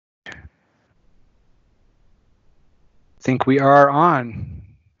Think we are on.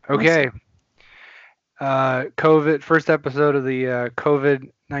 Okay. Awesome. COVID, first episode of the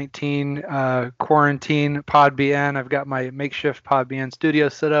COVID-19 quarantine Pod BN. I've got my makeshift Pod BN studio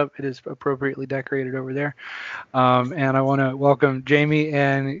set up. It is appropriately decorated over there. And I want to welcome Jamie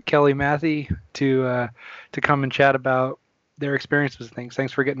and Kelly Matthey to come and chat about their experiences with things.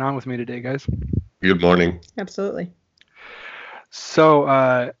 Thanks for getting on with me today, guys. Good morning. Absolutely. So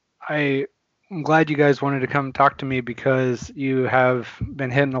I'm glad you guys wanted to come talk to me because you have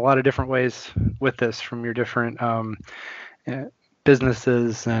been hit in a lot of different ways with this from your different uh,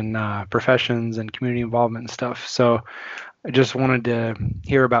 businesses and professions and community involvement and stuff. So I just wanted to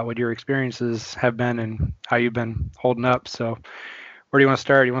hear about what your experiences have been and how you've been holding up. So where do you want to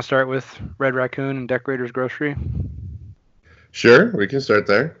start? You want to start with Red Raccoon and Decorator's Grocery? Sure, we can start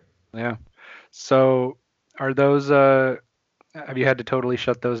there. Yeah. So are those have you had to totally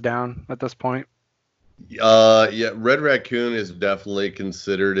shut those down at this point? Yeah, Red Raccoon is definitely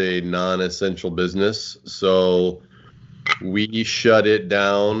considered a non-essential business. So we shut it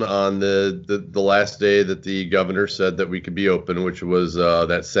down on the last day that the governor said that we could be open, which was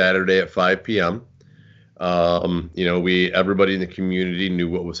that Saturday at 5 p.m. Everybody in the community knew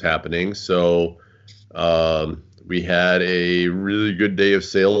what was happening. So we had a really good day of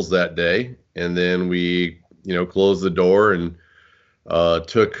sales that day. And then we, closed the door and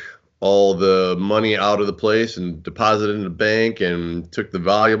took all the money out of the place and deposited in the bank and took the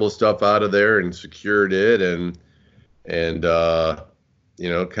valuable stuff out of there and secured it and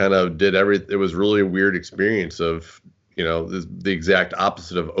kind of did everything. It was really a weird experience of, the exact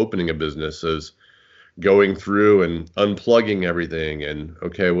opposite of opening a business is going through and unplugging everything. And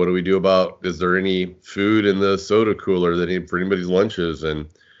okay, what do we do about, is there any food in the soda cooler for anybody's lunches, and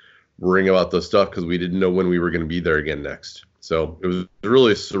worrying about the stuff because we didn't know when we were going to be there again next. So it was a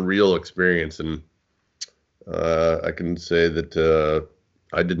really surreal experience, and I can say that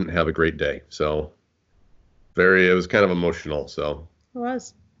I didn't have a great day. So it was kind of emotional. So It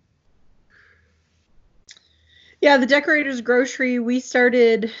was. Yeah, the Decorator's Grocery, we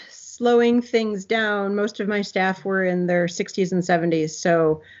started slowing things down. Most of my staff were in their 60s and 70s,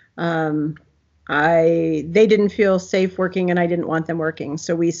 so they didn't feel safe working, and I didn't want them working.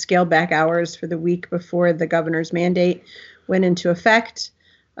 So we scaled back hours for the week before the governor's mandate went into effect.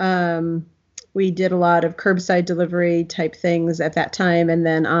 We did a lot of curbside delivery type things at that time. And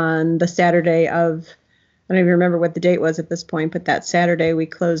then on the Saturday of, I don't even remember what the date was at this point, but that Saturday we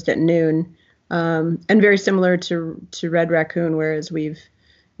closed at noon. And very similar to Red Raccoon, whereas we've,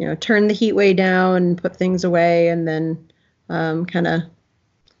 turned the heat way down, put things away, and then kind of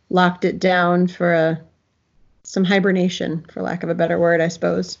locked it down for some hibernation, for lack of a better word, I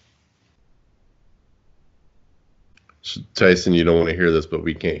suppose. Tyson, you don't want to hear this, but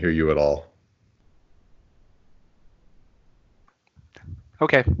we can't hear you at all.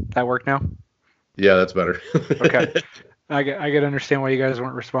 Okay, that worked now? Yeah, that's better. Okay. I get to understand why you guys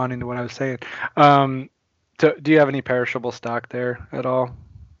weren't responding to what I was saying. Do you have any perishable stock there at all?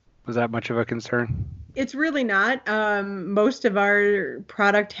 Was that much of a concern? It's really not. Most of our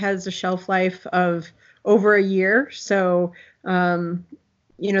product has a shelf life of over a year. So,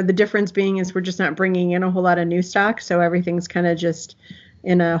 the difference being is we're just not bringing in a whole lot of new stock. So everything's kind of just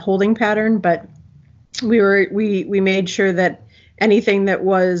in a holding pattern. But we made sure that anything that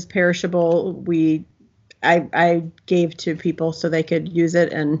was perishable, I gave to people so they could use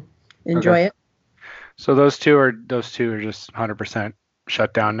it and enjoy it. So those two are just 100%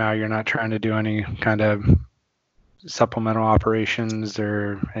 shut down now. You're not trying to do any kind of supplemental operations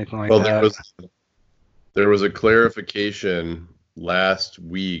or anything like that. There was a clarification last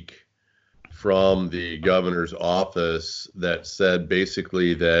week from the governor's office that said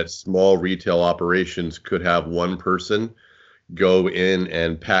basically that small retail operations could have one person go in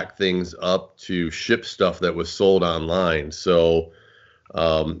and pack things up to ship stuff that was sold online. So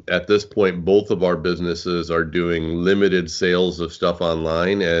at this point, both of our businesses are doing limited sales of stuff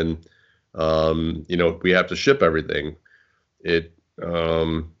online, and we have to ship everything.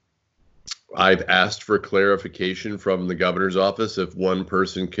 I've asked for clarification from the governor's office. If one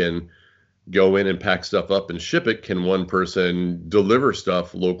person can go in and pack stuff up and ship it, can one person deliver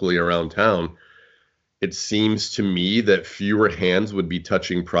stuff locally around town? It seems to me that fewer hands would be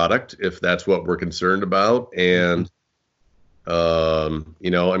touching product if that's what we're concerned about. And, a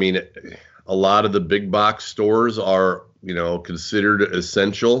lot of the big box stores are, considered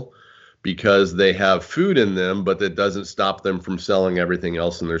essential because they have food in them, but that doesn't stop them from selling everything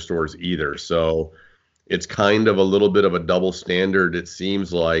else in their stores either. So it's kind of a little bit of a double standard, it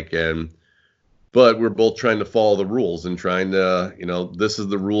seems like. And but we're both trying to follow the rules and trying to, this is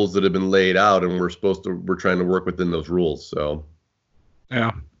the rules that have been laid out, and we're trying to work within those rules. So,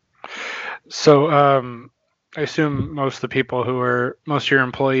 yeah. So, I assume most of your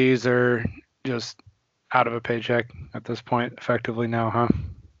employees are just out of a paycheck at this point, effectively now, huh?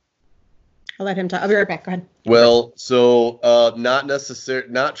 I'll let him talk. I'll be right back. Go ahead. Well, so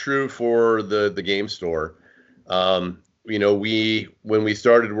not true for the game store. When we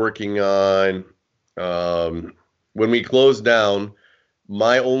started working on, when we closed down,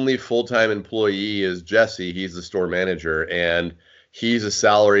 my only full-time employee is Jesse. He's the store manager, and he's a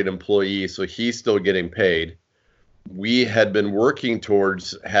salaried employee, so he's still getting paid. We had been working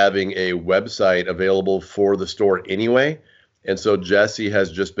towards having a website available for the store anyway. And so Jesse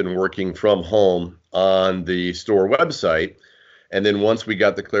has just been working from home on the store website. And then once we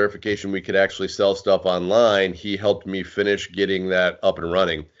got the clarification we could actually sell stuff online, he helped me finish getting that up and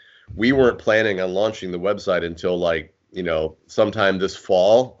running. We weren't planning on launching the website until sometime this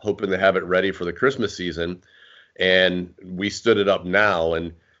fall, hoping to have it ready for the Christmas season. And we stood it up now,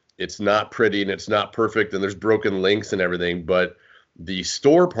 and it's not pretty and it's not perfect, and there's broken links and everything, but the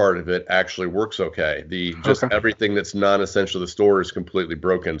store part of it actually works okay. Everything that's non-essential to the store is completely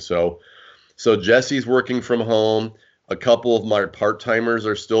broken. So Jesse's working from home. A couple of my part-timers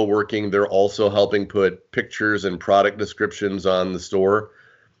are still working. They're also helping put pictures and product descriptions on the store.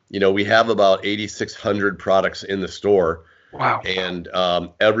 We have about 8,600 products in the store. Wow. And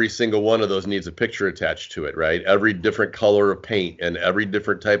every single one of those needs a picture attached to it, right? Every different color of paint and every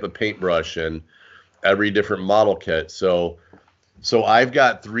different type of paintbrush and every different model kit. So I've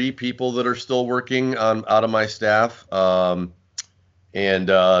got 3 people that are still working out of my staff. And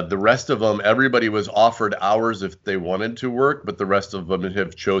the rest of them, everybody was offered hours if they wanted to work, but the rest of them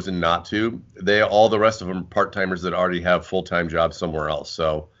have chosen not to. All the rest of them are part-timers that already have full-time jobs somewhere else.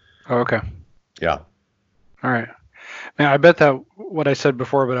 So. Oh, okay. Yeah. All right. Man, I bet that what I said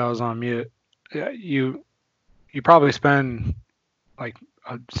before, but I was on mute. You probably spend like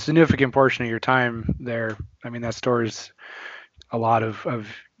a significant portion of your time there. I mean, that stores a lot of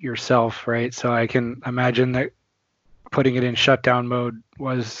yourself, right? So I can imagine that putting it in shutdown mode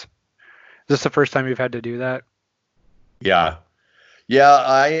is this the first time you've had to do that? Yeah.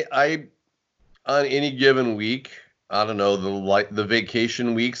 I on any given week, I don't know, the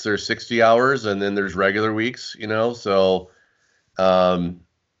vacation weeks are 60 hours, and then there's regular weeks, so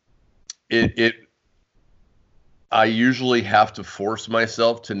I usually have to force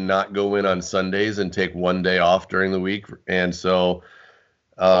myself to not go in on Sundays and take one day off during the week. And so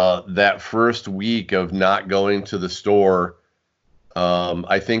that first week of not going to the store,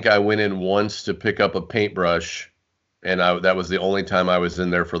 I think I went in once to pick up a paintbrush, and that was the only time I was in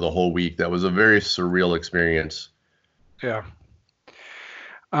there for the whole week. That was a very surreal experience. Yeah.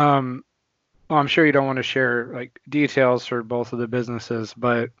 Well, I'm sure you don't want to share like details for both of the businesses,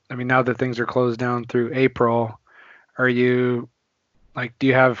 but I mean, now that things are closed down through April, are you like,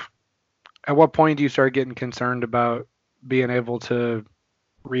 at what point do you start getting concerned about being able to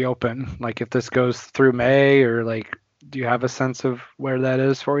reopen? Like if this goes through May, or like, do you have a sense of where that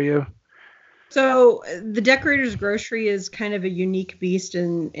is for you? So the Decorators Grocery is kind of a unique beast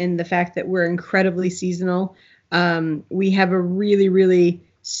in the fact that we're incredibly seasonal. We have a really, really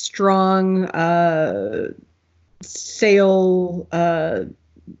strong sale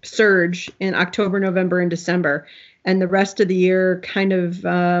surge in October, November, and December. And the rest of the year kind of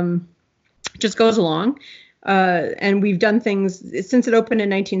just goes along. And we've done things since it opened in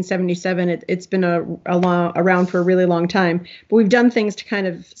 1977. It's been around for a really long time. But we've done things to kind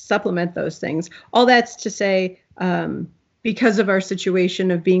of supplement those things. All that's to say, because of our situation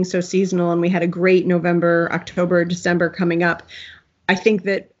of being so seasonal, and we had a great November, October, December coming up, I think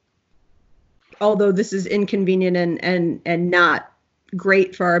that although this is inconvenient and not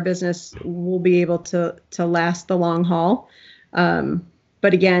great for our business, we'll be able to last the long haul.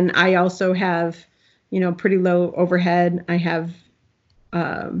 But again, I also have, pretty low overhead. I have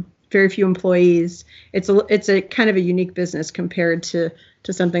very few employees. It's a kind of a unique business compared to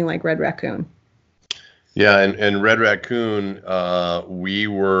something like Red Raccoon. Yeah, and Red Raccoon, we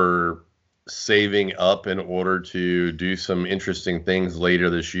were saving up in order to do some interesting things later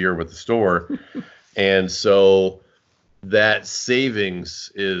this year with the store. And so that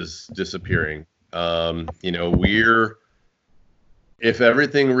savings is disappearing. If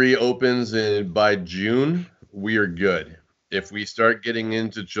everything reopens by June, we are good. If we start getting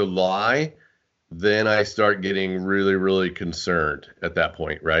into July, then I start getting really, really concerned at that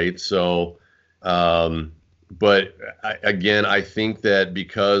point, right? So, but I think that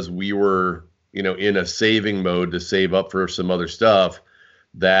because we were, in a saving mode to save up for some other stuff,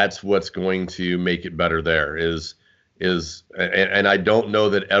 that's what's going to make it better. There and I don't know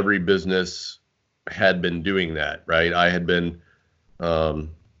that every business had been doing that, right? I had been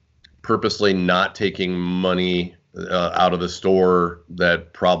purposely not taking money out of the store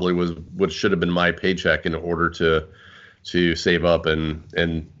that probably was what should have been my paycheck in order to save up,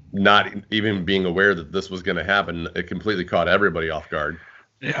 and not even being aware that this was going to happen. It completely caught everybody off guard.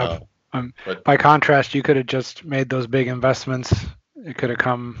 Yeah. But by contrast, you could have just made those big investments. It could have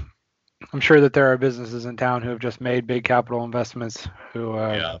come. I'm sure that there are businesses in town who have just made big capital investments who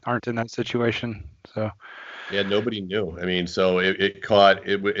aren't in that situation. So yeah, nobody knew. I mean, so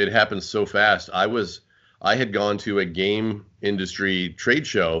it happened so fast. I had gone to a game industry trade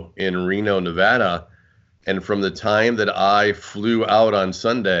show in Reno, Nevada, and from the time that I flew out on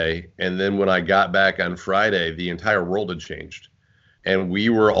Sunday and then when I got back on Friday, the entire world had changed. And we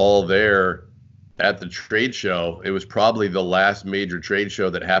were all there at the trade show. It was probably the last major trade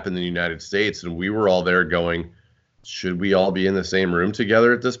show that happened in the United States. And we were all there going, should we all be in the same room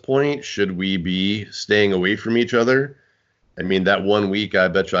together at this point? Should we be staying away from each other? I mean, that 1 week, I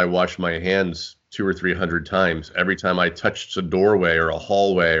bet you I washed my hands 200 or 300 times every time I touched a doorway or a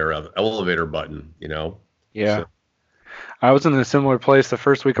hallway or an elevator button, Yeah. So. I was in a similar place the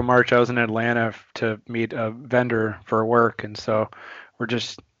first week of March. I was in Atlanta to meet a vendor for work. And so we're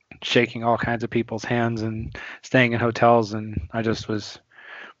just shaking all kinds of people's hands and staying in hotels. And I just was,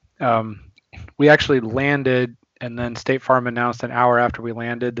 we actually landed, and then State Farm announced an hour after we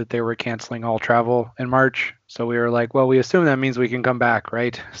landed that they were canceling all travel in March. So we were like, well, we assume that means we can come back,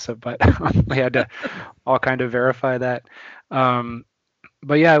 right? So, but we had to all kind of verify that.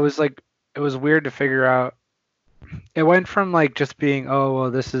 But yeah, it was weird to figure out. It went from like just being, oh,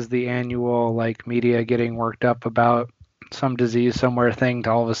 well, this is the annual like media getting worked up about some disease somewhere thing, to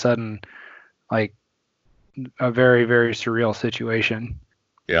all of a sudden like a very, very surreal situation.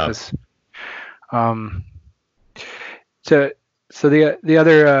 Yeah. So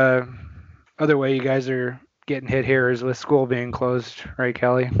the other way you guys are getting hit here is with school being closed, right,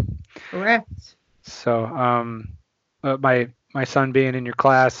 Kelly? Correct. So my son being in your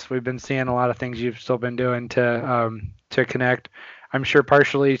class, we've been seeing a lot of things you've still been doing to connect. I'm sure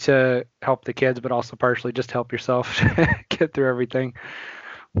partially to help the kids, but also partially just to help yourself get through everything.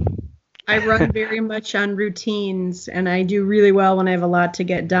 I run very much on routines, and I do really well when I have a lot to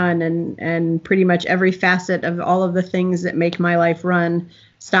get done, and pretty much every facet of all of the things that make my life run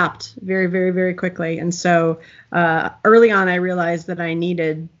stopped very, very, very quickly. And so early on, I realized that I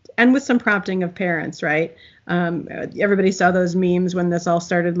needed, and with some prompting of parents, right? Everybody saw those memes when this all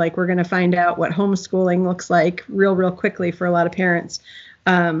started, like we're going to find out what homeschooling looks like real, real quickly for a lot of parents.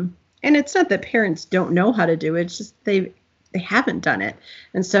 And it's not that parents don't know how to do it. It's just they haven't done it.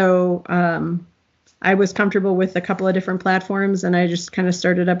 And so I was comfortable with a couple of different platforms, and I just kind of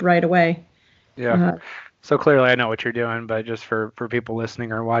started up right away. Yeah. So clearly I know what you're doing, but just for people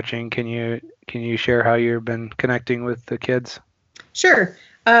listening or watching, can you share how you've been connecting with the kids? Sure.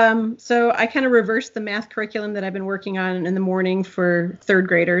 So I kind of reversed the math curriculum that I've been working on in the morning for third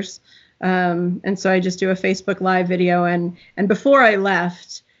graders. And so I just do a Facebook Live video. And before I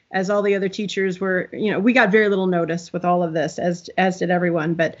left, as all the other teachers were, we got very little notice with all of this, as did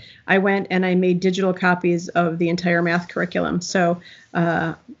everyone. But I went and I made digital copies of the entire math curriculum. So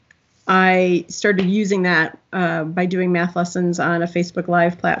I started using that by doing math lessons on a Facebook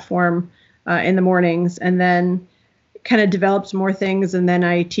Live platform in the mornings, and then kind of developed more things. And then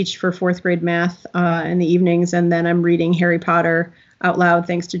I teach for fourth grade math in the evenings. And then I'm reading Harry Potter out loud,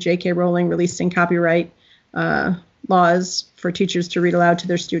 thanks to J.K. Rowling releasing copyright laws for teachers to read aloud to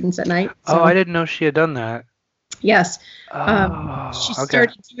their students at night. So, I didn't know she had done that. Yes. She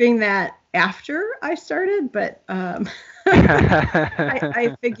started doing that after I started, but I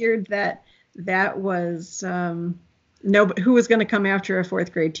figured that was who was going to come after a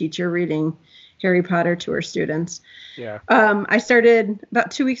fourth grade teacher reading Harry Potter to her students. Yeah. I started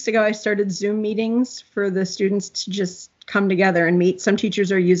about 2 weeks ago. I started Zoom meetings for the students to just come together and meet. Some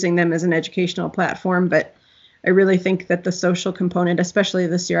teachers are using them as an educational platform, but I really think that the social component, especially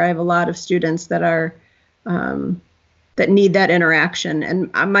this year, I have a lot of students that are that need that interaction.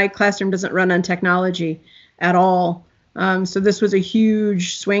 And my classroom doesn't run on technology at all. So this was a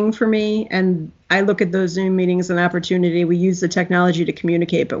huge swing for me. And I look at those Zoom meetings as an opportunity. We use the technology to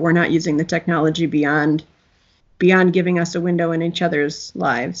communicate, but we're not using the technology beyond giving us a window in each other's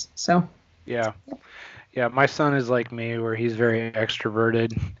lives. So yeah, my son is like me, where he's very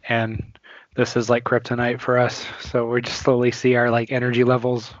extroverted, and this is like kryptonite for us. So we just slowly see our like energy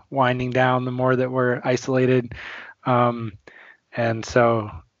levels winding down the more that we're isolated. And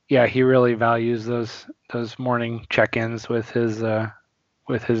so, yeah, he really values those morning check-ins with his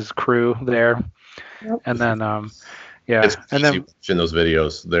with his crew there. Yep. And then It's and easy then watching those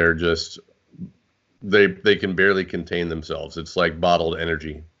videos. They're just they can barely contain themselves. It's like bottled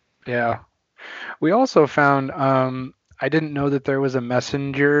energy. yeah. We also found I didn't know that there was a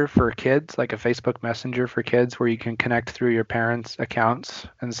messenger for kids, like a Facebook Messenger for kids, where you can connect through your parents' accounts.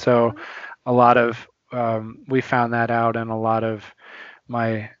 And so a lot of we found that out, and a lot of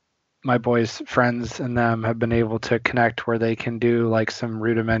my boys' friends and them have been able to connect where they can do like some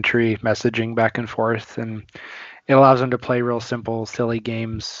rudimentary messaging back and forth, and it allows them to play real simple, silly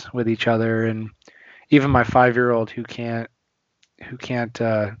games with each other. And even my 5-year-old who can't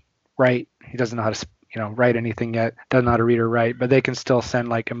write, he doesn't know how to write anything yet, doesn't know how to read or write, but they can still send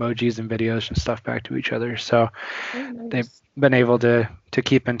like emojis and videos and stuff back to each other. So Nice. they've been able to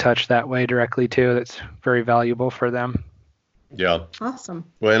keep in touch that way directly too. That's very valuable for them. Yeah. Awesome.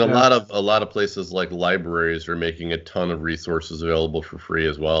 Well, and Yeah. a lot of places like libraries are making a ton of resources available for free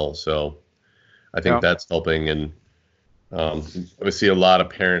as well. So I think Yeah. that's helping. And I see a lot of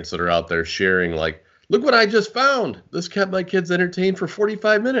parents that are out there sharing, like, look what I just found. This kept my kids entertained for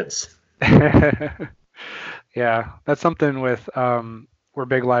 45 minutes. Yeah, that's something with we're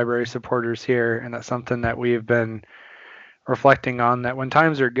big library supporters here, and that's something that we've been reflecting on, that when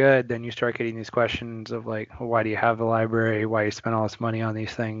times are good, then you start getting these questions of like, well, why do you have the library? Why you spend all this money on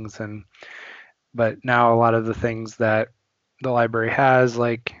these things? But now a lot of the things that the library has,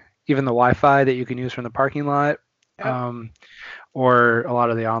 like even the Wi-Fi that you can use from the parking lot, Yep. or a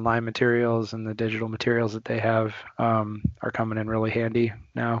lot of the online materials and the digital materials that they have are coming in really handy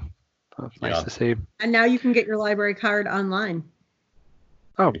now. So it's nice Yeah. to see. And now you can get your library card online.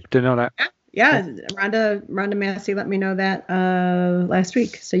 Oh, didn't know that. Yeah, Rhonda Massey let me know that last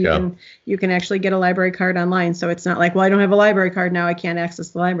week. So you can actually get a library card online. So it's not like, well, I don't have a library card now, I can't access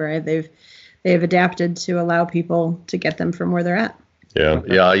the library. They've adapted to allow people to get them from where they're at. Yeah.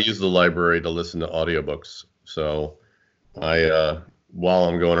 Okay. Yeah. I use the library to listen to audiobooks. So I, while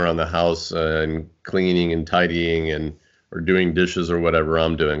I'm going around the house and cleaning and tidying or doing dishes or whatever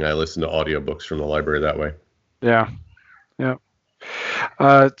I'm doing, I listen to audiobooks from the library that way. Yeah. Yeah.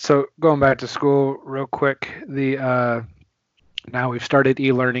 So going back to school real quick, now we've started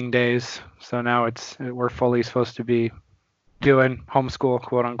e-learning days. So now we're fully supposed to be doing homeschool,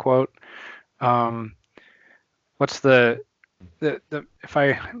 quote unquote. What's my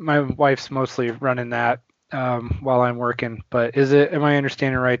wife's mostly running that while I'm working, but am I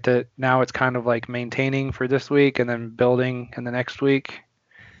understanding right that now it's kind of like maintaining for this week and then building in the next week?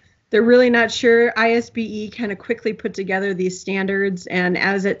 They're really not sure. ISBE kind of quickly put together these standards, and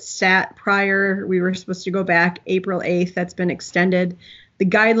as it sat prior, we were supposed to go back April 8th. That's been extended. The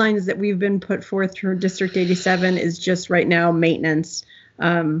guidelines that we've been put forth through District 87 is just right now maintenance.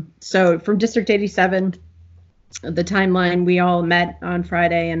 So from District 87, the timeline, we all met on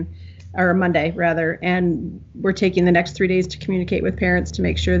Monday rather, and we're taking the next 3 days to communicate with parents to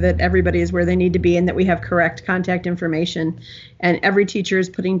make sure that everybody is where they need to be and that we have correct contact information. And every teacher is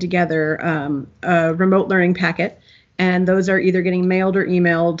putting together a remote learning packet, and those are either getting mailed or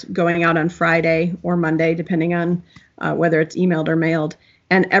emailed, going out on Friday or Monday, depending on whether it's emailed or mailed.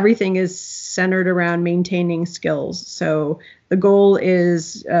 And everything is centered around maintaining skills. So the goal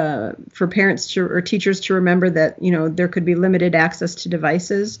is for parents or teachers to remember that, there could be limited access to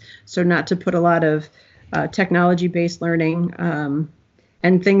devices. So not to put a lot of technology-based learning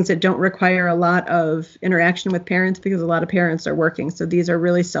and things that don't require a lot of interaction with parents, because a lot of parents are working. So these are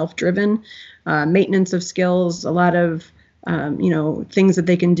really self-driven maintenance of skills, a lot of, things that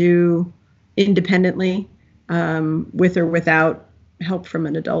they can do independently with or without help from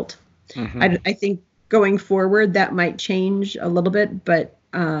an adult. Mm-hmm. I think going forward that might change a little bit, but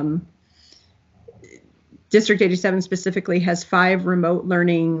District 87 specifically has 5 remote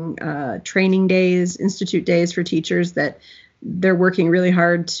learning training days, institute days for teachers that they're working really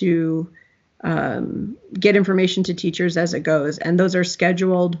hard to get information to teachers as it goes. And those are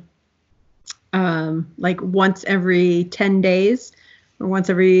scheduled like once every 10 days or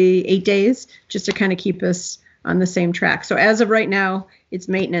once every 8 days, just to kind of keep us on the same track. So as of right now, it's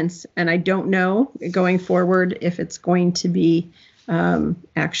maintenance, and I don't know going forward if it's going to be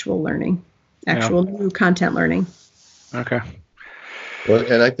actual learning, new content learning. Okay. Well,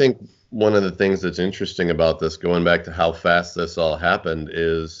 and I think one of the things that's interesting about this, going back to how fast this all happened,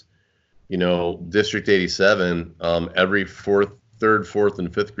 is, District 87, every third, fourth,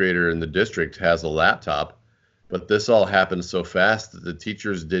 and fifth grader in the district has a laptop. But this all happened so fast that the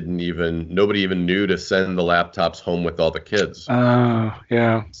teachers nobody even knew to send the laptops home with all the kids.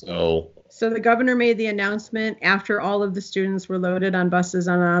 Yeah. So So the governor made the announcement after all of the students were loaded on buses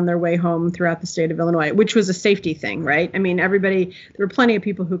and on their way home throughout the state of Illinois, which was a safety thing, right? I mean, there were plenty of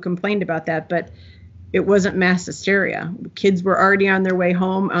people who complained about that, but it wasn't mass hysteria. Kids were already on their way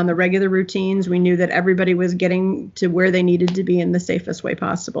home on the regular routines. We knew that everybody was getting to where they needed to be in the safest way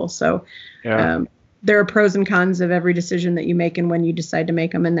possible. So there are pros and cons of every decision that you make and when you decide to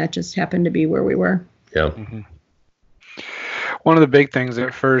make them, and that just happened to be where we were. Yeah. Mm-hmm. One of the big things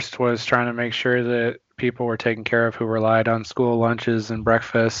at first was trying to make sure that people were taken care of who relied on school lunches and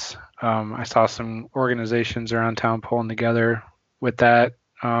breakfasts. I saw some organizations around town pulling together with that.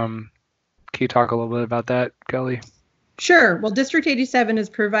 Can you talk a little bit about that, Kelly? Sure. Well, District 87 is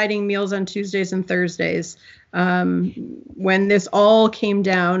providing meals on Tuesdays and Thursdays. When this all came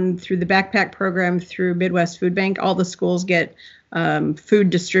down through the backpack program through Midwest Food Bank, all the schools get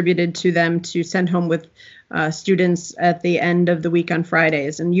food distributed to them to send home with students at the end of the week on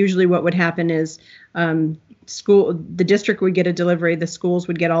Fridays. And usually what would happen is the district would get a delivery, the schools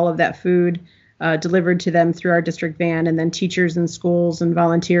would get all of that food delivered to them through our district van, and then teachers and schools and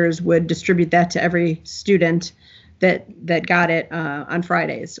volunteers would distribute that to every student that got it on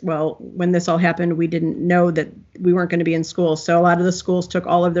Fridays. Well, when this all happened, we didn't know that we weren't going to be in school. So a lot of the schools took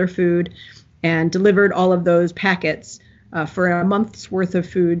all of their food and delivered all of those packets for a month's worth of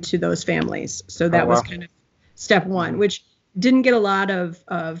food to those families. So that was kind of step one, which didn't get a lot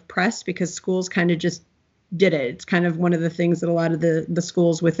of press because schools kind of just did it. It's kind of one of the things that a lot of the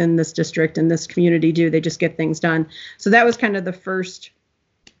schools within this district and this community do. They just get things done. So that was kind of the first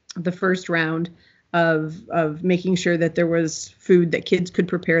round of making sure that there was food that kids could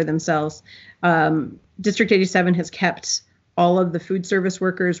prepare themselves. District 87 has kept all of the food service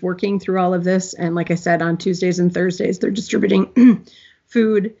workers working through all of this. And like I said, on Tuesdays and Thursdays, they're distributing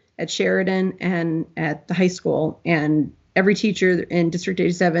food at Sheridan and at the high school. And every teacher in District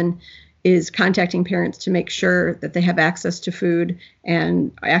 87 is contacting parents to make sure that they have access to food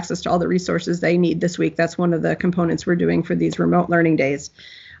and access to all the resources they need this week. That's one of the components we're doing for these remote learning days.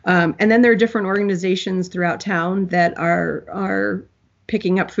 And then there are different organizations throughout town that are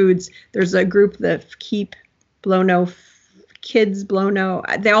picking up foods. There's a group, the Keep Blono Kids Blono.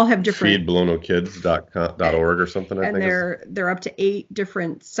 They all have different feedblonokids.org or something. I think. And they're up to 8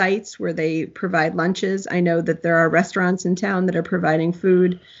 different sites where they provide lunches. I know that there are restaurants in town that are providing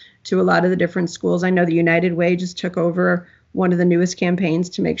food to a lot of the different schools. I know the United Way just took over one of the newest campaigns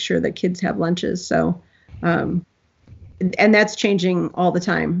to make sure that kids have lunches. So, and that's changing all the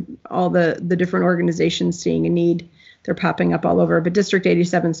time. All the different organizations seeing a need, they're popping up all over. But District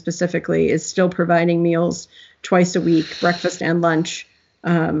 87 specifically is still providing meals twice a week, breakfast and lunch,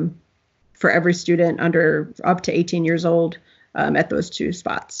 for every student up to 18 years old at those 2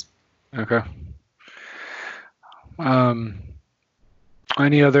 spots. Okay.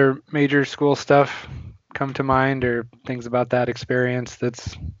 Any other major school stuff come to mind, or things about that experience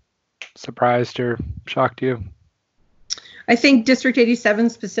that's surprised or shocked you? I think District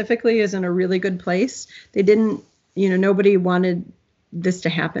 87 specifically is in a really good place. They didn't, nobody wanted this to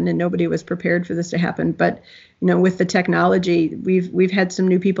happen and nobody was prepared for this to happen. But, with the technology, we've had some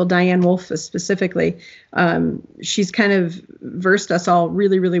new people, Diane Wolf specifically. She's kind of versed us all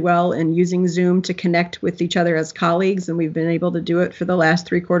really, really well in using Zoom to connect with each other as colleagues. And we've been able to do it for the last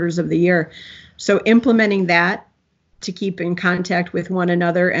 3 quarters of the year. So implementing that to keep in contact with one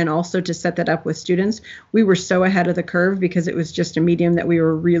another and also to set that up with students, we were so ahead of the curve because it was just a medium that we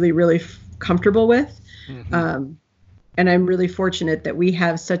were really, really comfortable with. Mm-hmm. And I'm really fortunate that we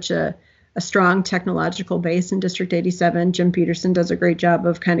have such a strong technological base in District 87. Jim Peterson does a great job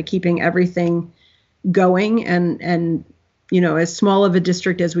of kind of keeping everything going. And as small of a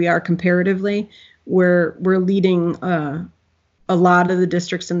district as we are comparatively, we're leading a lot of the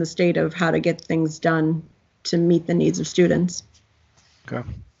districts in the state of how to get things done to meet the needs of students. Okay.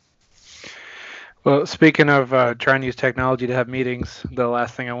 Well, speaking of trying to use technology to have meetings, the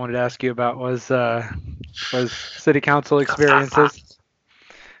last thing I wanted to ask you about was city council experiences.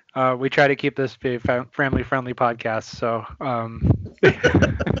 We try to keep this a family-friendly podcast, so I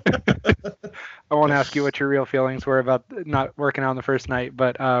won't ask you what your real feelings were about not working out on the first night.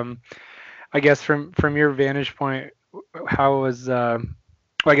 But I guess from your vantage point, how was I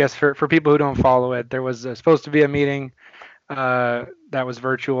guess for people who don't follow it, there was supposed to be a meeting that was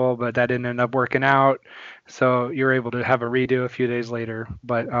virtual, but that didn't end up working out. So you were able to have a redo a few days later.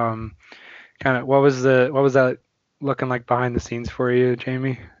 But kind of what was that looking like behind the scenes for you,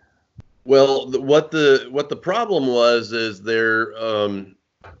 Jamie? Well, what the problem was is there.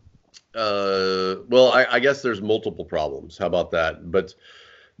 I guess there's multiple problems. How about that? But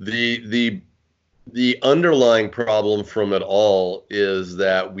the The underlying problem from it all is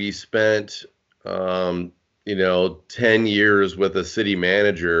that we spent, 10 years with a city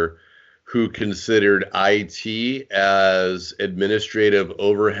manager who considered IT as administrative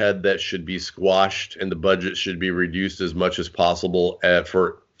overhead that should be squashed and the budget should be reduced as much as possible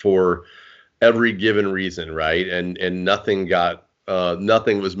for every given reason, right? And nothing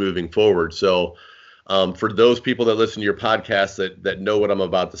was moving forward. So for those people that listen to your podcast that know what I'm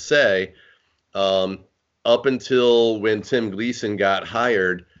about to say, up until when Tim Gleason got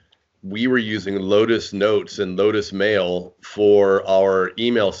hired, we were using Lotus Notes and Lotus Mail for our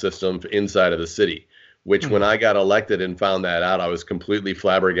email system inside of the city, which when I got elected and found that out, I was completely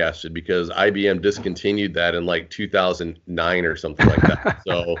flabbergasted because IBM discontinued that in like 2009 or something like that.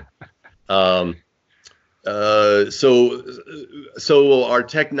 So our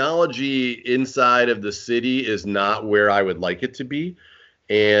technology inside of the city is not where I would like it to be.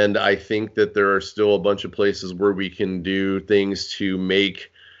 And I think that there are still a bunch of places where we can do things to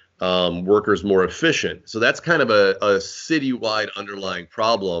make workers more efficient. So that's kind of a citywide underlying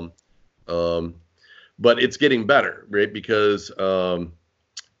problem. But it's getting better, right? Because did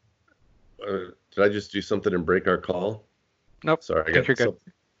I just do something and break our call? Nope. Sorry. I think you're good.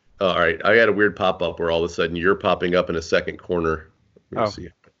 All right. I had a weird pop-up where all of a sudden you're popping up in a second corner. Let me see.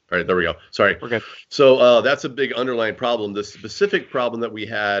 All right, there we go. Sorry. We're good. So that's a big underlying problem. The specific problem that we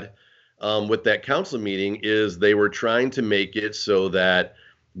had with that council meeting is they were trying to make it so that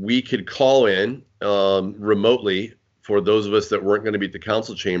we could call in remotely for those of us that weren't going to be at the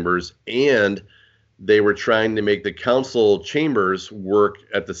council chambers, and they were trying to make the council chambers work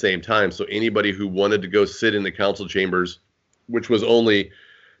at the same time. So anybody who wanted to go sit in the council chambers, which was only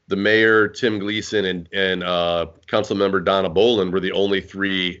the mayor, Tim Gleason, and council member Donna Boland were the only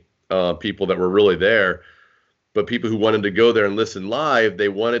three people that were really there. But people who wanted to go there and listen live, they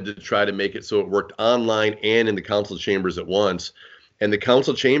wanted to try to make it so it worked online and in the council chambers at once. And the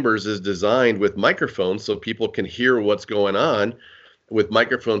council chambers is designed with microphones so people can hear what's going on with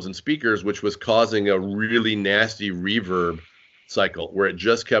microphones and speakers, which was causing a really nasty reverb cycle where it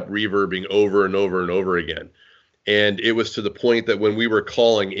just kept reverbing over and over and over again. And it was to the point that when we were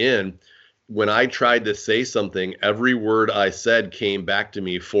calling in, when I tried to say something, every word I said came back to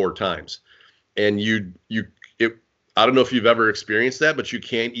me 4 times. And I don't know if you've ever experienced that, but you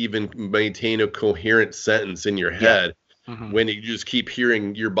can't even maintain a coherent sentence in your head when you just keep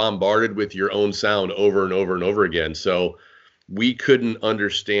hearing you're bombarded with your own sound over and over and over again. So we couldn't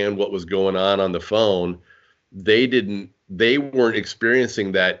understand what was going on the phone. They weren't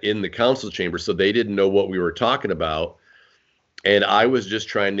experiencing that in the council chamber, so they didn't know what we were talking about. And I was just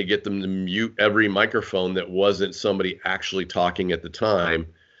trying to get them to mute every microphone that wasn't somebody actually talking at the time.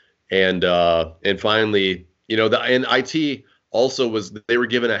 And finally, and IT also they were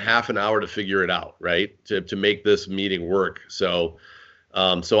given a half an hour to figure it out, right? To make this meeting work. So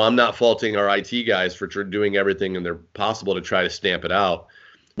I'm not faulting our IT guys for doing everything in their possible to try to stamp it out.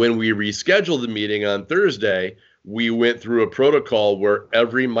 When we rescheduled the meeting on Thursday, we went through a protocol where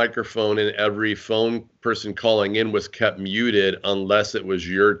every microphone and every phone person calling in was kept muted unless it was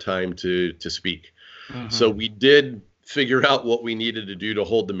your time to speak. So we did figure out what we needed to do to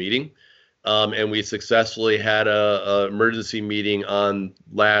hold the meeting. And we successfully had a emergency meeting on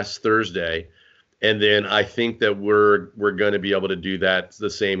last Thursday. And then I think that we're going to be able to do that the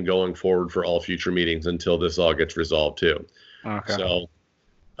same going forward for all future meetings until this all gets resolved too. Okay. So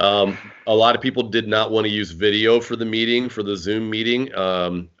a lot of people did not want to use video for the meeting, for the Zoom meeting,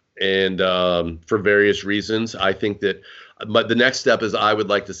 and for various reasons. I think that but the next step is I would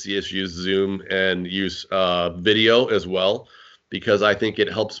like to see us use Zoom and use video as well, because I think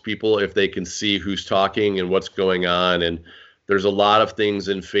it helps people if they can see who's talking and what's going on. And there's a lot of things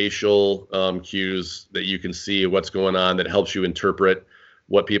in facial cues that you can see what's going on that helps you interpret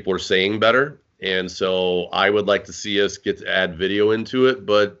what people are saying better. And so I would like to see us get to add video into it,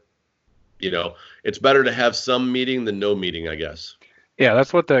 but it's better to have some meeting than no meeting, I guess. Yeah,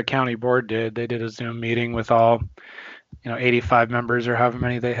 that's what the county board did. They did a Zoom meeting with all, 85 members or however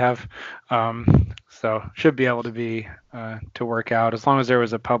many they have. So should be able to be to work out as long as there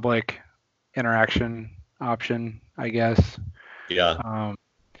was a public interaction option, I guess. Yeah.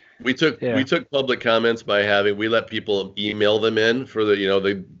 We took public comments by we let people email them in for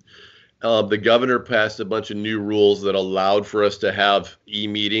the governor passed a bunch of new rules that allowed for us to have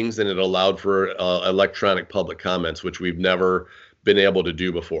e-meetings, and it allowed for electronic public comments, which we've never been able to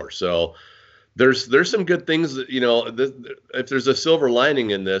do before. So there's some good things that, if there's a silver lining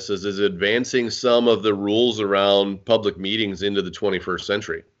in this is advancing some of the rules around public meetings into the 21st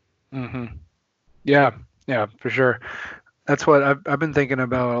century. Mm-hmm. Yeah, for sure. That's what I've been thinking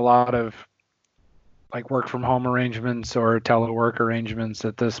about. A lot of like work from home arrangements or telework arrangements,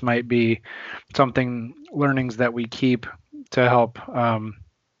 that this might be something, learnings that we keep to help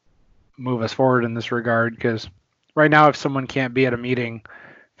move us forward in this regard. Because right now, if someone can't be at a meeting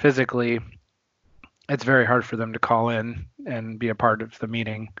physically, it's very hard for them to call in and be a part of the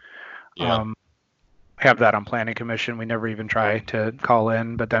meeting. Yeah. Have that on planning commission. We never even try to call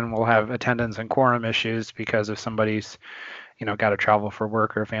in, but then we'll have attendance and quorum issues because if somebody's, got to travel for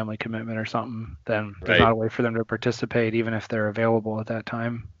work or a family commitment or something, then there's Right. not a way for them to participate, even if they're available at that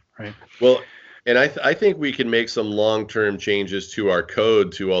time. Right. Well, and I think we can make some long-term changes to our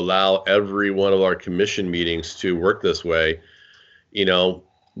code to allow every one of our commission meetings to work this way.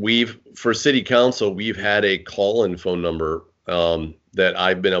 For city council, we've had a call-in phone number that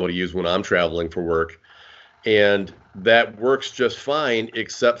I've been able to use when I'm traveling for work. And that works just fine,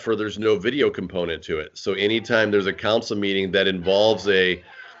 except for there's no video component to it. So anytime there's a council meeting that involves a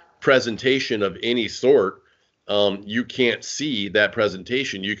presentation of any sort, you can't see that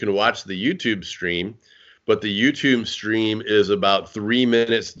presentation. You can watch the YouTube stream, but the YouTube stream is about 3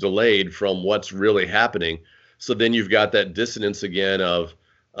 minutes delayed from what's really happening. So then you've got that dissonance again of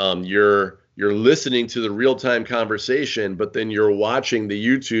you're listening to the real-time conversation, but then you're watching the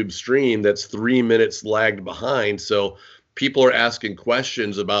YouTube stream that's 3 minutes lagged behind. So people are asking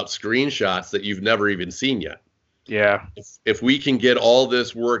questions about screenshots that you've never even seen yet. Yeah. If we can get all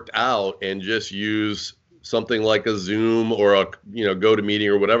this worked out and just use something like a Zoom or a GoToMeeting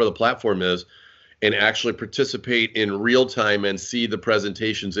or whatever the platform is, and actually participate in real time and see the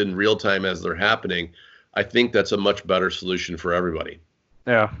presentations in real time as they're happening, I think that's a much better solution for everybody.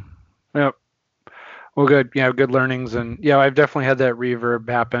 Yeah. Yep. Well, good. Yeah, good learnings. And yeah, I've definitely had that reverb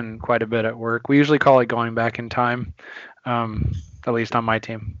happen quite a bit at work. We usually call it going back in time, at least on my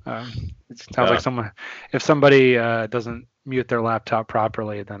team. It sounds like if somebody doesn't mute their laptop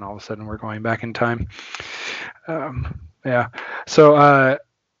properly, then all of a sudden we're going back in time. Yeah. So I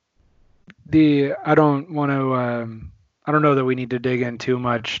don't know that we need to dig in too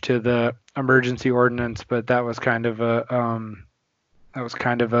much to the emergency ordinance, but that was kind of a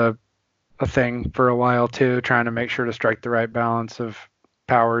thing for a while too, trying to make sure to strike the right balance of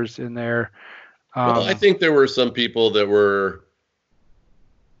powers in there. Well, I think there were some people that were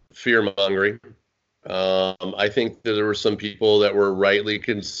fear-mongering. I think that there were some people that were rightly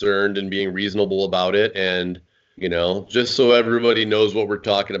concerned and being reasonable about it. And, just so everybody knows what we're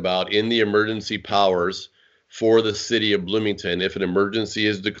talking about, in the emergency powers for the city of Bloomington, if an emergency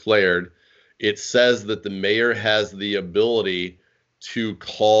is declared, it says that the mayor has the ability to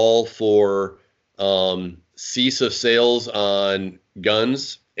call for cease of sales on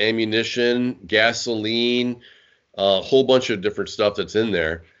guns, ammunition, gasoline, a whole bunch of different stuff that's in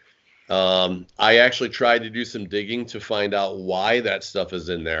there. I actually tried to do some digging to find out why that stuff is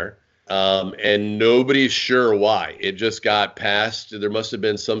in there. And nobody's sure why. It just got passed. There must have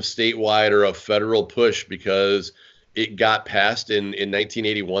been some statewide or a federal push because it got passed in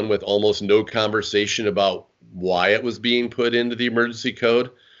 1981 with almost no conversation about why it was being put into the emergency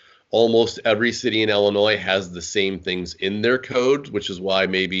code. Almost every city in Illinois has the same things in their code, which is why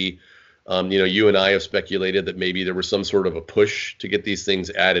maybe, you and I have speculated that maybe there was some sort of a push to get these things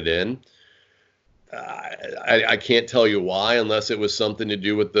added in. I can't tell you why, unless it was something to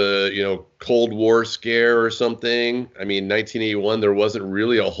do with the, Cold War scare or something. I mean, 1981, there wasn't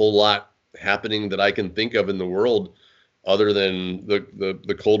really a whole lot happening that I can think of in the world other than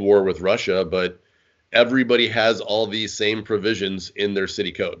the Cold War with Russia, but everybody has all these same provisions in their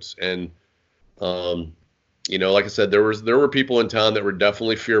city codes. And, like I said, there were people in town that were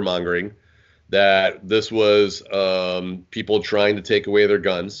definitely fear-mongering that this was people trying to take away their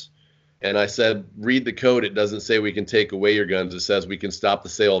guns. And I said, read the code. It doesn't say we can take away your guns. It says we can stop the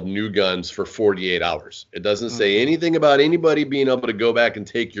sale of new guns for 48 hours. It doesn't say anything about anybody being able to go back and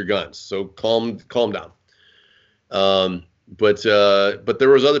take your guns. So calm down. But there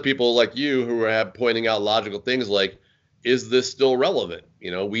was other people like you who were pointing out logical things like, is this still relevant?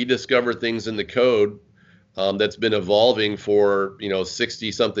 We discover things in the code that's been evolving for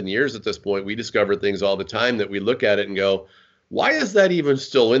 60 something years at this point. We discover things all the time that we look at it and go, why is that even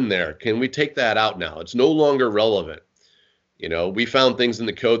still in there? Can we take that out now? It's no longer relevant. We found things in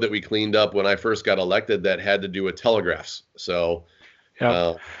the code that we cleaned up when I first got elected that had to do with telegraphs. So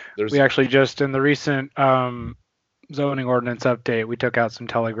we actually just in the recent zoning ordinance update, we took out some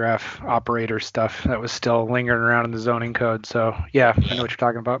telegraph operator stuff that was still lingering around in the zoning code. So yeah, I know what you're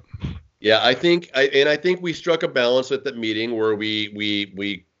talking about. Yeah, I think we struck a balance at that meeting where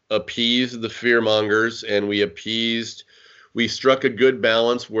we appeased the fearmongers and we struck a good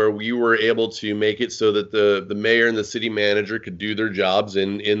balance where we were able to make it so that the mayor and the city manager could do their jobs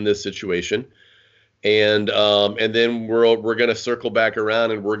in this situation. And then we're going to circle back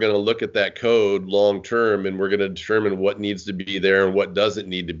around and we're going to look at that code long term, and we're going to determine what needs to be there and what doesn't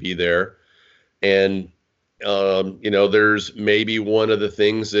need to be there. And there's maybe one of the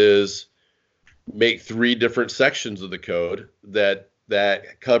things is make 3 different sections of the code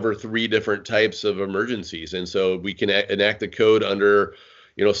that cover 3 different types of emergencies. And so we can enact the code under,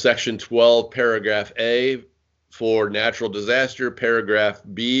 section 12, paragraph A for natural disaster, paragraph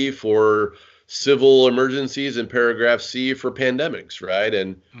B for civil emergencies, and paragraph C for pandemics, right?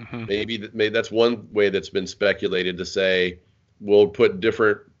 And maybe that's one way that's been speculated, to say we'll put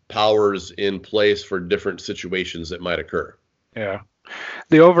different powers in place for different situations that might occur. Yeah.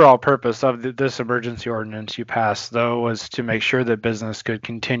 The overall purpose of this emergency ordinance you passed, though, was to make sure that business could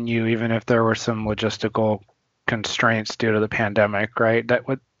continue even if there were some logistical constraints due to the pandemic, right?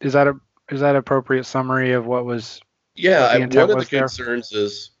 Is that appropriate summary of what was? Yeah, what the one of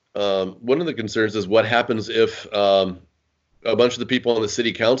the concerns is what happens if a bunch of the people on the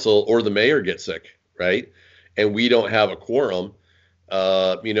city council or the mayor get sick, right? And we don't have a quorum.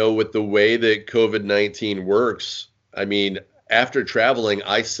 With the way that COVID-19 works, I mean, after traveling,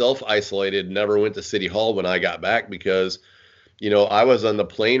 I self-isolated, never went to City Hall when I got back because, I was on the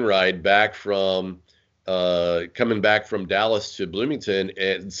plane ride back from coming back from Dallas to Bloomington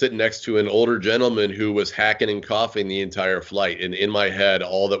and sitting next to an older gentleman who was hacking and coughing the entire flight. And in my head,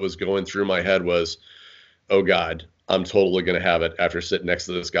 all that was going through my head was, oh God, I'm totally going to have it after sitting next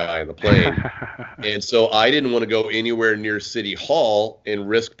to this guy on the plane. And so I didn't want to go anywhere near City Hall and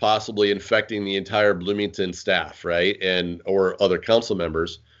risk possibly infecting the entire Bloomington staff, right? Or other council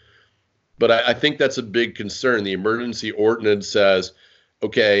members. But I think that's a big concern. The emergency ordinance says,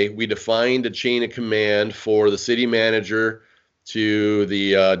 okay, we defined a chain of command for the city manager to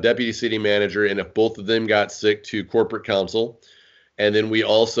the deputy city manager, and if both of them got sick, to corporate counsel. And then we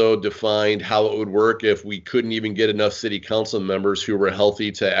also defined how it would work if we couldn't even get enough city council members who were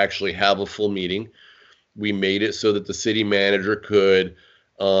healthy to actually have a full meeting. We made it so that the city manager could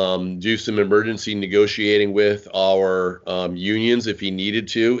do some emergency negotiating with our unions if he needed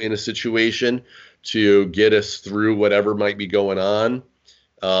to in a situation to get us through whatever might be going on.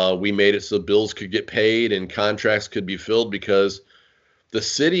 We made it so bills could get paid and contracts could be filled, because the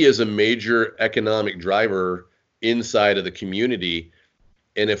city is a major economic driver inside of the community.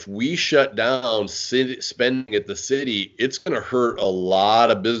 And if we shut down spending at the city, it's going to hurt a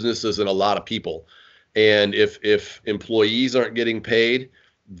lot of businesses and a lot of people. And if employees aren't getting paid,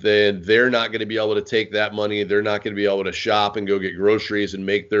 then they're not going to be able to take that money. They're not going to be able to shop and go get groceries and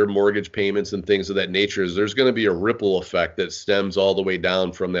make their mortgage payments and things of that nature. There's going to be a ripple effect that stems all the way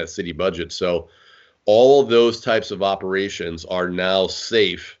down from that city budget. So all of those types of operations are now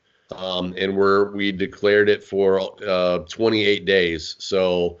safe. And we declared it for 28 days.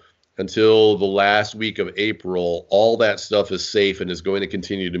 So until the last week of April, all that stuff is safe and is going to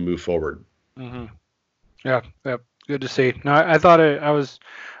continue to move forward. Mm-hmm. Yeah, good to see. No, I thought I was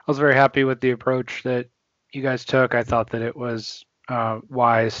very happy with the approach that you guys took. I thought that it was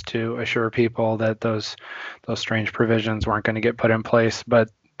wise to assure people that those strange provisions weren't going to get put in place, but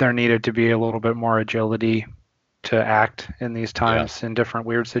there needed to be a little bit more agility to act in these times in different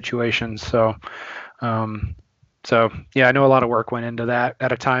weird situations. So yeah, I know a lot of work went into that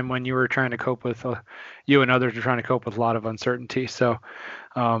at a time when you were trying to cope with, you and others were trying to cope with a lot of uncertainty. So,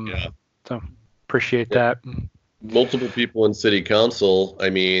 so appreciate that. Multiple people in city council,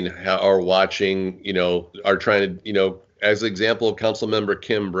 I mean, are watching, are trying to, as an example, council member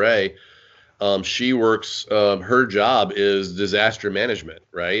Kim Bray, she works, her job is disaster management,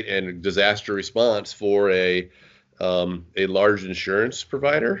 right? And disaster response for a large insurance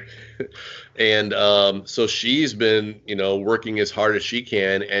provider. And so she's been, working as hard as she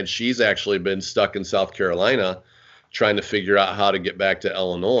can. And she's actually been stuck in South Carolina trying to figure out how to get back to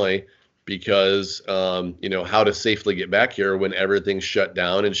Illinois, because, how to safely get back here when everything's shut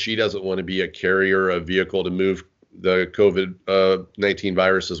down. And she doesn't want to be a carrier, a vehicle to move the COVID-19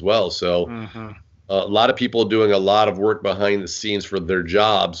 virus as well. So a lot of people doing a lot of work behind the scenes for their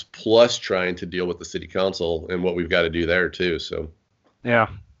jobs, plus trying to deal with the city council and what we've got to do there too. So yeah,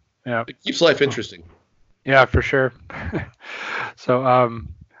 it keeps life interesting. Yeah, for sure. So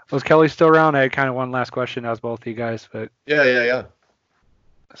was Kelly still around? I had kind of one last question as both of you guys, but yeah.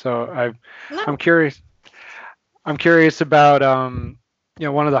 So I'm curious about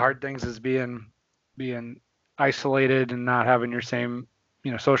one of the hard things is being isolated and not having your same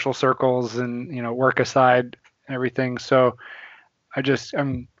social circles and work aside and everything. So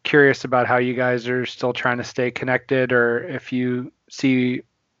I'm curious about how you guys are still trying to stay connected, or if you see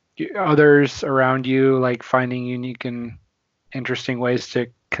others around you like finding unique and interesting ways to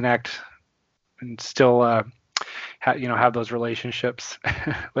connect and still have those relationships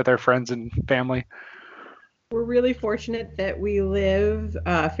with our friends and family. We're really fortunate that we live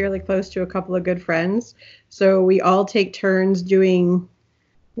fairly close to a couple of good friends. So we all take turns doing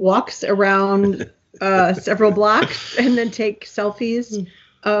walks around several blocks and then take selfies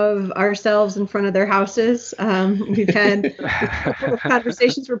of ourselves in front of their houses. We've had a couple of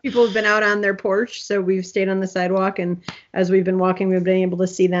conversations where people have been out on their porch. So we've stayed on the sidewalk, and as we've been walking, we've been able to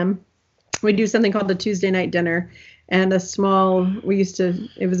see them. We do something called the Tuesday night dinner. And it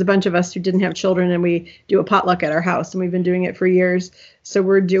was a bunch of us who didn't have children, and we do a potluck at our house, and we've been doing it for years. So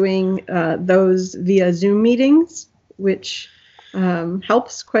we're doing those via Zoom meetings, which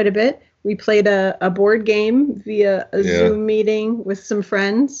helps quite a bit. We played a board game via a Zoom meeting with some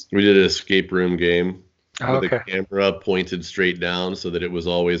friends. We did an escape room game with Okay. the camera pointed straight down so that it was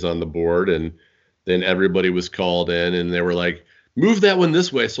always on the board. And then everybody was called in, and they were like, move that one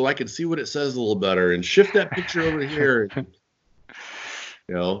this way so I can see what it says a little better, and shift that picture over here.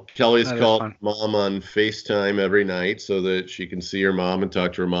 Kelly's called mom on FaceTime every night so that she can see her mom and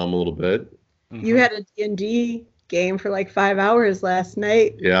talk to her mom a little bit. Mm-hmm. You had a D&D game for like 5 hours last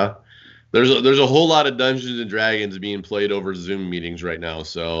night. Yeah. There's a whole lot of Dungeons and Dragons being played over Zoom meetings right now.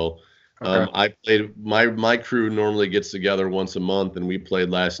 So I played, my crew normally gets together once a month, and we played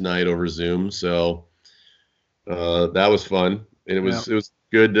last night over Zoom. So that was fun. And it was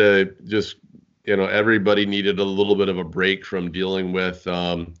good to just, everybody needed a little bit of a break from dealing with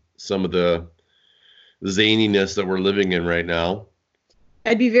some of the zaniness that we're living in right now.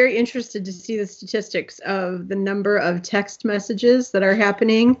 I'd be very interested to see the statistics of the number of text messages that are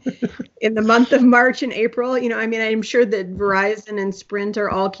happening in the month of March and April. I'm sure that Verizon and Sprint are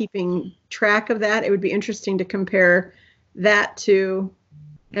all keeping track of that. It would be interesting to compare that to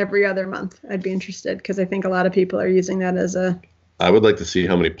every other month. I'd be interested because I think a lot of people are using that as a I would like to see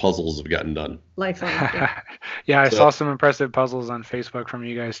how many puzzles have gotten done. lifeline. I saw some impressive puzzles on Facebook from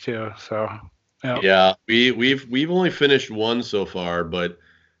you guys too. So yeah, we've only finished one so far, but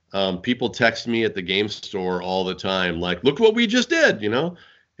people text me at the game store all the time, like, look what we just did,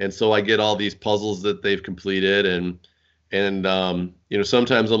 And so I get all these puzzles that they've completed, and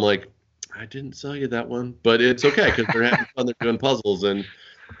sometimes I'm like, I didn't sell you that one, but it's okay because they're having fun. They're doing puzzles, and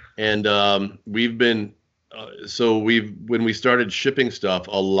we've been. When we started shipping stuff,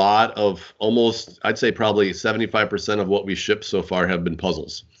 a lot of I'd say probably 75% of what we ship so far have been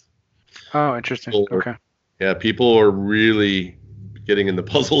puzzles. Oh, interesting. Okay. Yeah, people are really getting into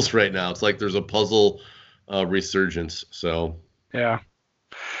puzzles right now. It's like there's a puzzle resurgence. So yeah.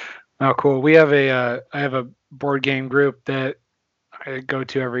 Oh, cool. I have a board game group that I go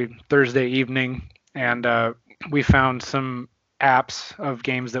to every Thursday evening, and we found some apps of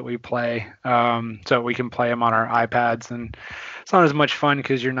games that we play, so we can play them on our iPads, and it's not as much fun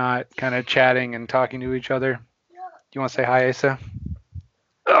because you're not kind of chatting and talking to each other. You want to say hi, Asa?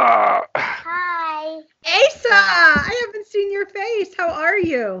 Hi. Asa, I haven't seen your face. How are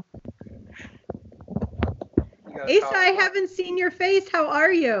you? Asa, I haven't seen your face. How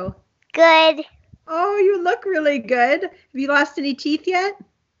are you? Good. Oh, you look really good. Have you lost any teeth yet?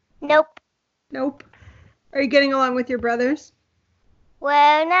 Nope. Nope. Are you getting along with your brothers?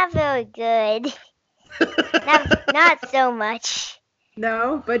 Well, not very good. not so much.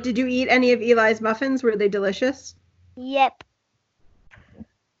 No, but did you eat any of Eli's muffins? Were they delicious? Yep.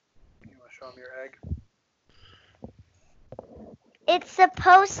 You want to show him your egg? It's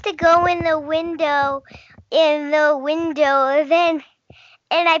supposed to go in the window, and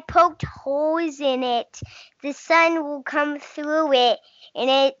I poked holes in it. The sun will come through it, and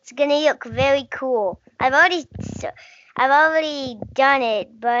it's gonna look very cool. I've already done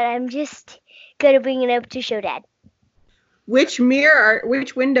it, but I'm just gonna bring it up to show Dad. Which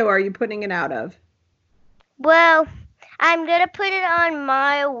window are you putting it out of? Well, I'm gonna put it on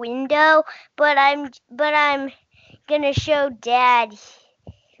my window, but I'm gonna show Dad.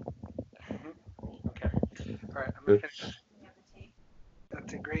 Okay. All right. I'm gonna finish.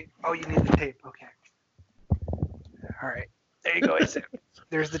 That's great. Oh, you need the tape. Okay. All right. There you go, Asa.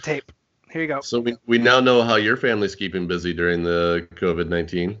 There's the tape. Here you go. So we now know how your family's keeping busy during the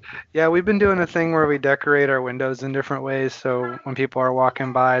COVID-19. Yeah, we've been doing a thing where we decorate our windows in different ways, so when people are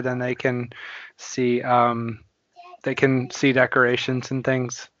walking by, then they can see decorations and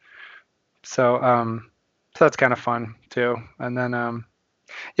things. So that's kind of fun too. And then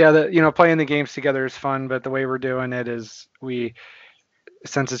playing the games together is fun, but the way we're doing it is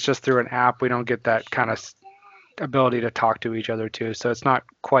since it's just through an app, we don't get that kind of ability to talk to each other too. So it's not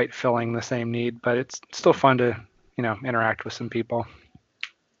quite filling the same need, but it's still fun to, interact with some people.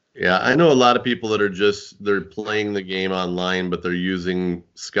 Yeah, I know a lot of people that are they're playing the game online, but they're using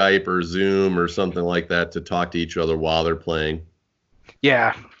Skype or Zoom or something like that to talk to each other while they're playing.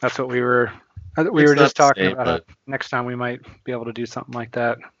 Yeah, that's what we were It's not just the talking same, about. but Next time we might be able to do something like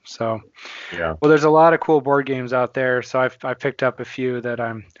that. So, yeah. well, there's a lot of cool board games out there. So I picked up a few that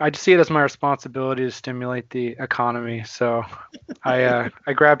I just see it as my responsibility to stimulate the economy. So I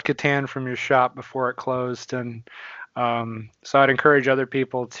grabbed Catan from your shop before it closed, and so I'd encourage other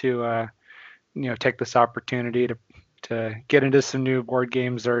people to take this opportunity to get into some new board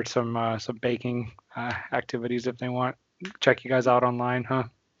games or some baking activities if they want. Check you guys out online, huh?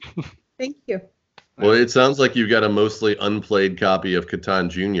 Thank you. Well, it sounds like you've got a mostly unplayed copy of Catan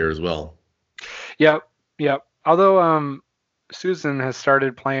Junior as well. Yep. Although Susan has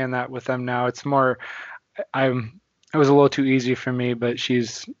started playing that with them now. It's more it was a little too easy for me, but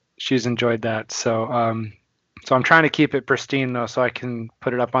she's enjoyed that. So I'm trying to keep it pristine though, so I can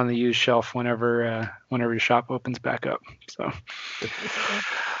put it up on the used shelf whenever your shop opens back up. So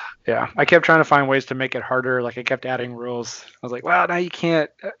yeah, I kept trying to find ways to make it harder. Like I kept adding rules. I was like, well, now you can't.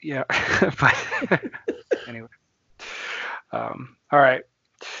 Yeah, but anyway. All right.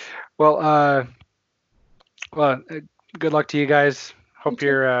 Well, good luck to you guys. Hope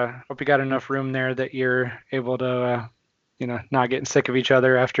you got enough room there that you're able to, not getting sick of each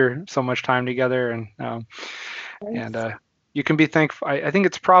other after so much time together, and you can be thankful. I think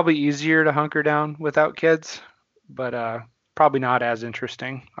it's probably easier to hunker down without kids, but probably not as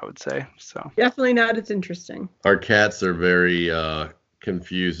interesting, I would say. So Definitely not as interesting. Our cats are very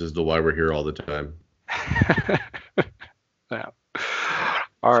confused as to why we're here all the time. yeah.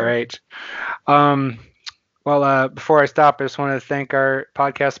 All right. Well, before I stop, I just want to thank our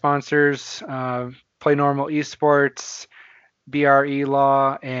podcast sponsors, Play Normal Esports, BRE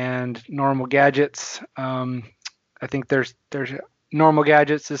Law, and Normal Gadgets. I think there's Normal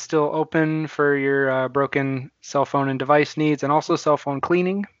Gadgets is still open for your broken cell phone and device needs, and also cell phone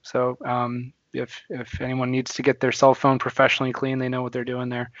cleaning. So if anyone needs to get their cell phone professionally cleaned, they know what they're doing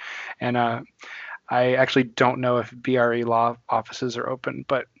there. And I actually don't know if BRE Law offices are open,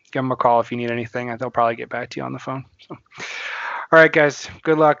 but give them a call if you need anything, and they'll probably get back to you on the phone. So, all right, guys,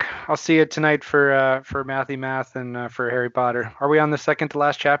 good luck. I'll see you tonight for Mathy Math and for Harry Potter. Are we on the second to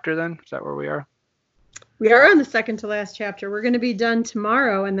last chapter then? Is that where we are? We are on the second to last chapter. We're going to be done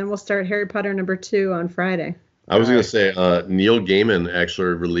tomorrow, and then we'll start Harry Potter #2 on Friday. I was going to say Neil Gaiman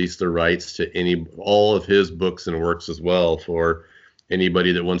actually released the rights to all of his books and works as well for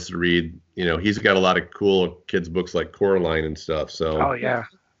anybody that wants to read. He's got a lot of cool kids books like Coraline and stuff. So. Oh yeah.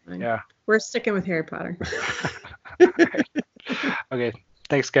 Yeah. We're sticking with Harry Potter. Okay.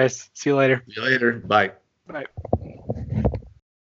 Thanks, guys. See you later. See you later. Bye. Bye.